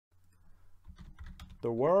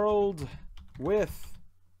the world with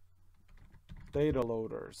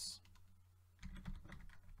DataLoaders.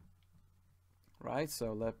 Right,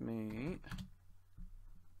 so let me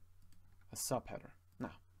a subheader.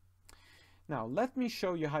 Now let me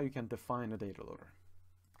show you how you can define a data loader.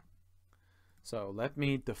 So let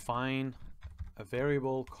me define a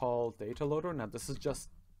variable called DataLoader. Now this is just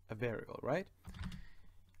a variable, right?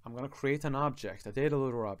 I'm going to create an object, a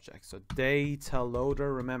DataLoader object. So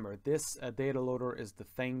DataLoader, remember this DataLoader is the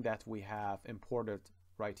thing that we have imported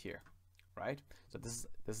right here, right? So this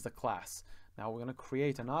is the class. Now we're going to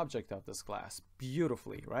create an object of this class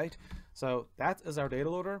beautifully, right? So that is our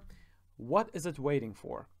DataLoader. What is it waiting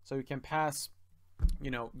for? So you can pass,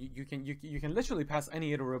 you know, you can literally pass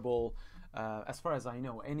any iterable, as far as I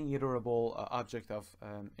know, any iterable object of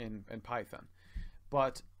in Python.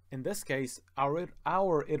 But in this case, our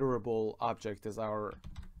iterable object is our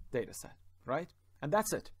dataset, right? And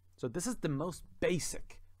that's it. So this is the most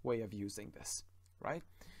basic way of using this, right?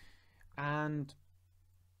 And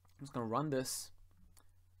I'm just going to run this.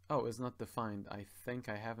 Oh, it's not defined. I think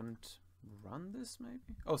I haven't run this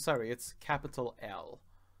maybe. Oh, sorry, it's capital L.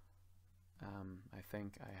 I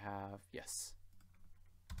think I have, yes.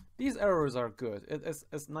 These errors are good.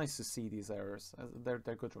 It's nice to see these errors. They're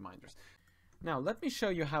good reminders. Now, let me show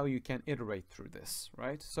you how you can iterate through this,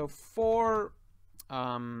 right? So for,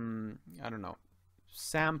 I don't know,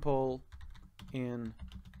 sample in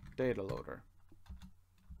DataLoader.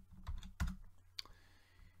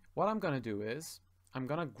 What I'm going to do is I'm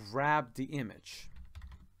going to grab the image,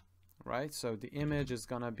 right? So the image is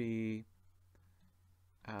going to be,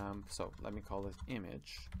 so let me call it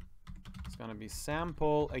image. It's going to be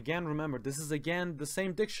sample. Again, remember, this is again the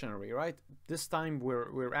same dictionary, right? This time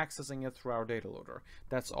we're accessing it through our DataLoader.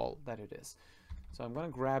 That's all that it is. So I'm going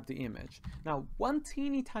to grab the image. Now, one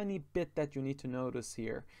teeny tiny bit that you need to notice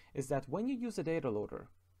here is that when you use a DataLoader,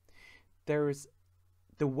 there's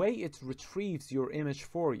the way it retrieves your image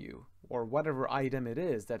for you, or whatever item it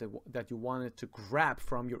is that you wanted to grab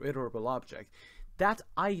from your iterable object. That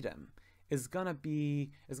item is gonna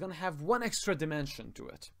have one extra dimension to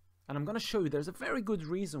it, and I'm gonna show you. There's a very good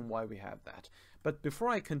reason why we have that. But before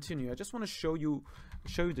I continue, I just want to show you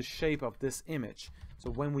the shape of this image.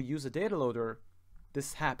 So when we use a DataLoader,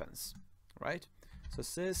 this happens, right? So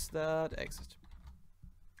sys.exit.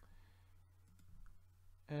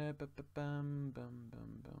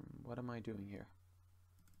 What am I doing here?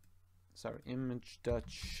 Sorry,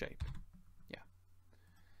 image.shape. Yeah.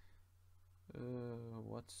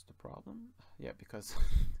 What's the problem? Yeah, because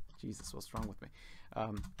Jesus, what's wrong with me?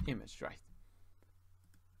 Image, right?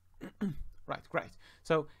 Right, great.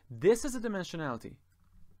 So this is a dimensionality.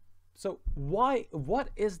 So what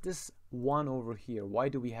is this one over here? Why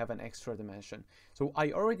do we have an extra dimension? So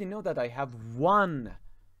I already know that I have one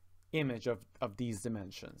image of these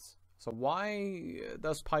dimensions. So why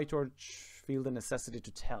does Pytorch feel the necessity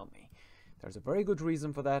to tell me? There's a very good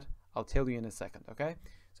reason for that. I'll tell you in a second, okay?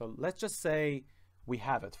 So let's just say we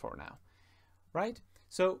have it for now, right?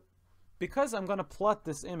 So because I'm gonna plot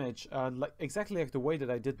this image exactly like the way that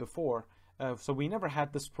I did before, so we never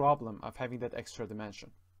had this problem of having that extra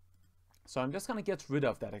dimension. So I'm just gonna get rid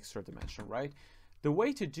of that extra dimension, right? The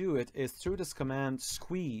way to do it is through this command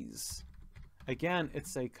squeeze. Again,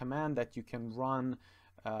 it's a command that you can run,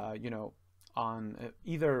 you know, on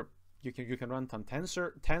either you can run it on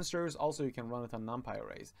tensors. Also, you can run it on NumPy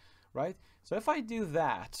arrays, right? So if I do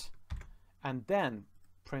that and then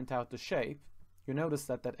print out the shape, you notice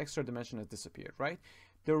that that extra dimension has disappeared, right?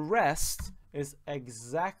 The rest is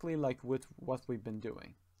exactly like with what we've been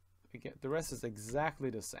doing. Again, the rest is exactly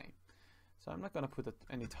the same. So I'm not going to put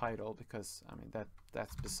any title because I mean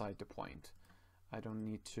that's beside the point. I don't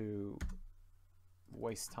need to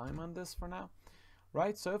waste time on this for now,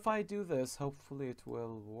 right? So if I do this, hopefully it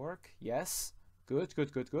will work. Yes, good.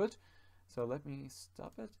 So let me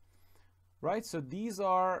stop it, right? So these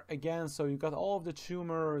are, again, so you got all of the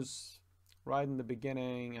tumors right in the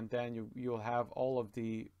beginning, and then you'll have all of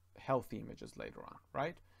the healthy images later on,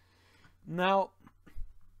 right? Now,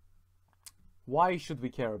 why should we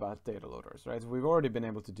care about DataLoaders, right? We've already been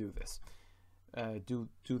able to do this, do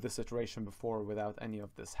this iteration before without any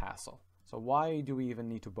of this hassle. So why do we even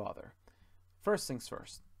need to bother? First things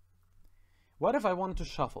first. What if I wanted to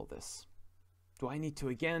shuffle this? Do I need to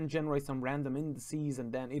again generate some random indices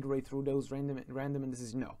and then iterate through those random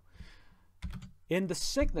indices? No. In the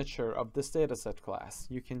signature of this dataset class,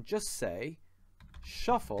 you can just say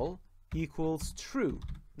shuffle equals true.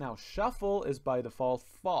 Now shuffle is by default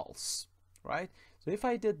false, right? So if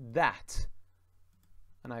I did that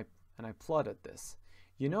and I plotted this,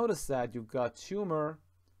 you notice that you've got tumor,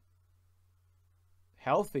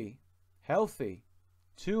 healthy,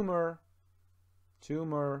 tumor,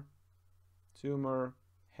 tumor, tumor,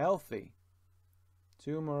 healthy,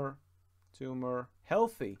 tumor, tumor,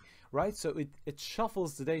 healthy, right? So it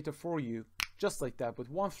shuffles the data for you just like that with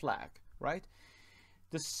one flag, right?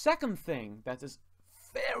 The second thing that is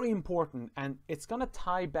very important, and it's gonna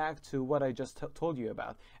tie back to what I just told you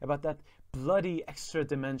about that bloody extra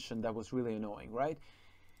dimension that was really annoying, right?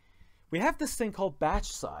 We have this thing called batch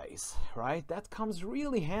size, right? That comes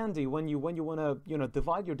really handy when you want to,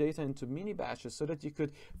 divide your data into mini batches so that you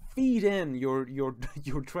could feed in your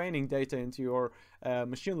training data into your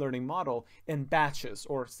machine learning model in batches,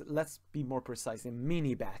 or let's be more precise, in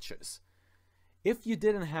mini batches. If you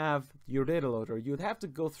didn't have your data loader, you'd have to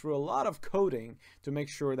go through a lot of coding to make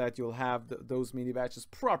sure that you'll have those mini batches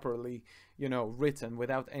properly, written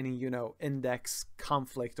without any, index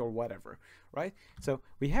conflict or whatever, right? So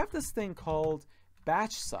we have this thing called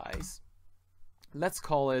batch size. Let's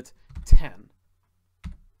call it 10,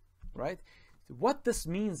 right? What this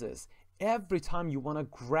means is every time you want to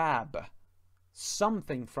grab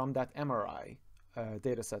something from that MRI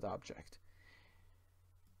dataset object,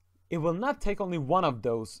 it will not take only one of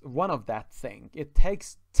that thing. It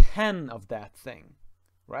takes 10 of that thing,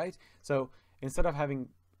 right? So instead of having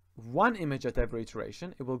one image at every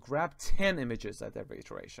iteration, it will grab 10 images at every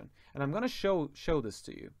iteration. And I'm going to show this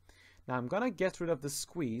to you. Now I'm going to get rid of the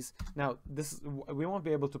squeeze. Now we won't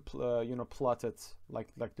be able to plot it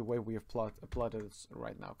like the way we have plotted it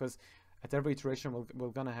right now, because at every iteration we're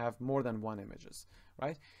going to have more than one images,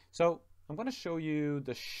 right? So I'm going to show you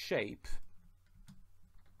the shape.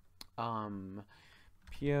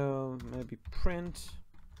 Maybe print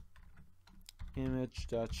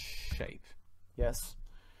image.shape. Yes.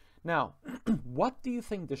 Now, what do you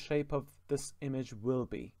think the shape of this image will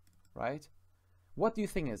be, right? What do you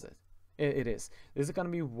think is it? It is. Is it going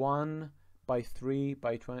to be 1 by 3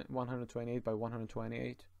 by 128 by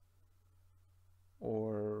 128,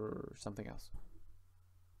 or something else?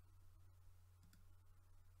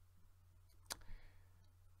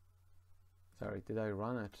 Sorry, did I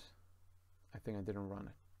run it? I think I didn't run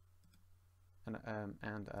it.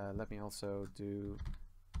 And let me also do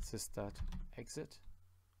sys.exit.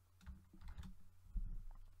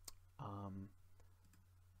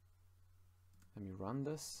 Let me run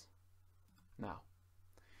this now.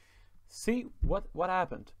 See what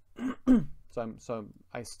happened. so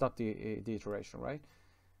I stopped the iteration, right?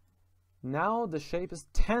 Now the shape is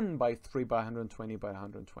 10 by 3 by 120 by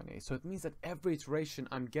 128. So it means that every iteration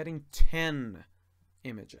I'm getting 10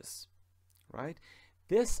 images, right?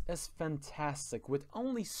 This is fantastic. With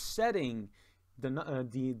only setting the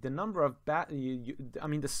number of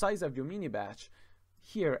the size of your mini batch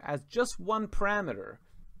here as just one parameter,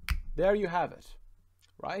 there you have it,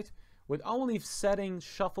 right? With only setting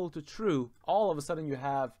shuffle to true, all of a sudden you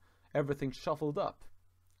have everything shuffled up,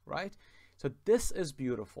 right? So this is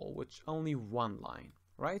beautiful with only one line,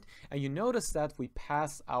 right? And you notice that we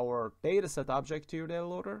pass our dataset object to your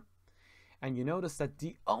DataLoader, and you notice that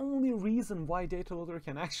the only reason why DataLoader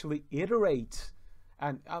can actually iterate,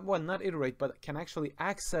 and well, not iterate, but can actually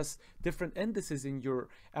access different indices in your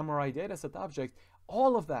MRI dataset object,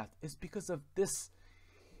 all of that is because of this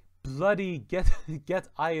bloody get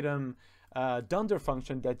item dunder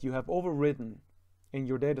function that you have overridden in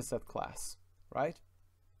your dataset class, right?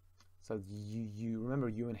 So you remember,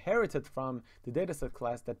 you inherited from the dataset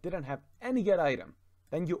class that didn't have any get item.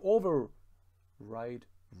 Then you overrode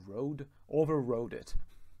it,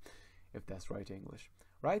 if that's right English,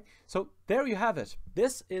 right? So there you have it.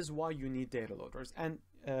 This is why you need DataLoaders. And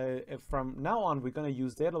from now on, we're going to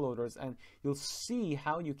use DataLoaders, and you'll see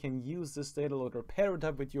how you can use this DataLoader paired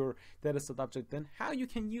up with your dataset object, and how you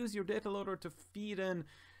can use your DataLoader to feed in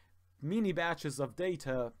mini batches of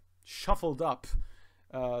data shuffled up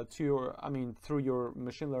through your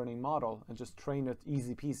machine learning model, and just train it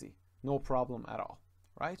easy peasy, no problem at all,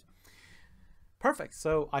 right? Perfect.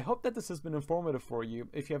 So I hope that this has been informative for you.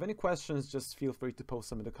 If you have any questions, just feel free to post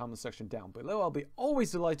them in the comment section down below. I'll be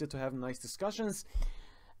always delighted to have nice discussions.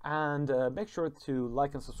 And make sure to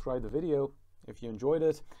like and subscribe the video if you enjoyed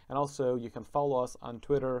it. And also you can follow us on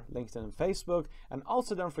Twitter, LinkedIn, and Facebook. And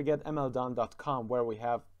also don't forget mldon.com, where we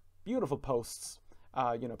have beautiful posts,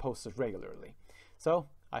 posted regularly. So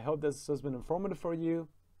I hope this has been informative for you.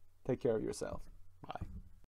 Take care of yourself. Bye.